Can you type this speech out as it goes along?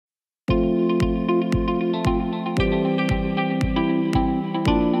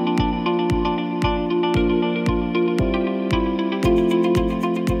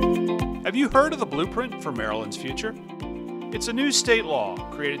heard of the Blueprint for Maryland's Future? It's a new state law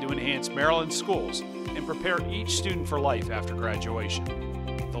created to enhance Maryland's schools and prepare each student for life after graduation.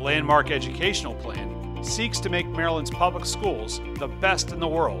 The Landmark Educational Plan seeks to make Maryland's public schools the best in the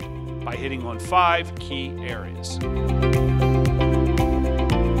world by hitting on 5 key areas.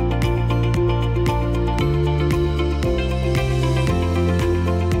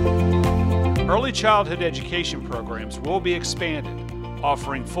 Early childhood education programs will be expanded,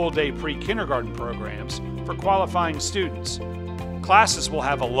 offering full-day pre-kindergarten programs for qualifying students. Classes will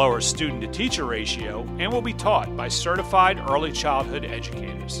have a lower student-to-teacher ratio and will be taught by certified early childhood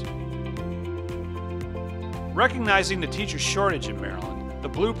educators. Recognizing the teacher shortage in Maryland, the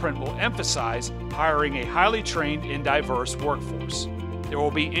Blueprint will emphasize hiring a highly trained and diverse workforce. There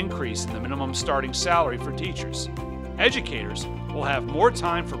will be an increase in the minimum starting salary for teachers. Educators will have more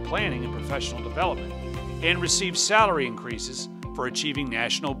time for planning and professional development and receive salary increases for achieving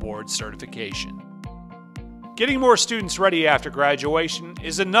national board certification. Getting more students ready after graduation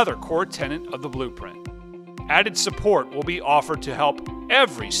is another core tenet of the Blueprint. Added support will be offered to help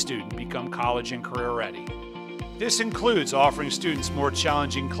every student become college and career ready. This includes offering students more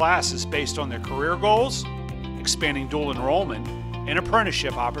challenging classes based on their career goals, expanding dual enrollment, and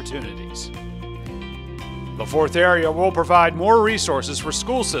apprenticeship opportunities. The fourth area will provide more resources for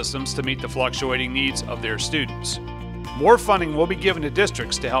school systems to meet the fluctuating needs of their students. More funding will be given to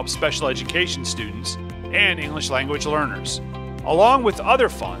districts to help special education students and English language learners, along with other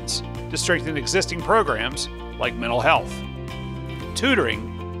funds to strengthen existing programs like mental health, tutoring,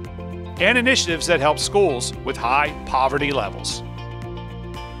 and initiatives that help schools with high poverty levels.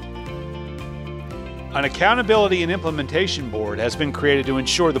 An Accountability and Implementation Board has been created to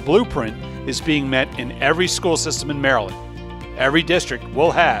ensure the Blueprint is being met in every school system in Maryland. Every district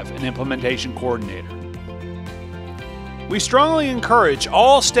will have an implementation coordinator. We strongly encourage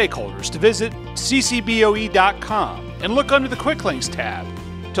all stakeholders to visit ccboe.com and look under the Quick Links tab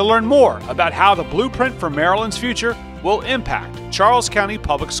to learn more about how the Blueprint for Maryland's Future will impact Charles County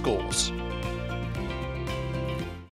Public Schools.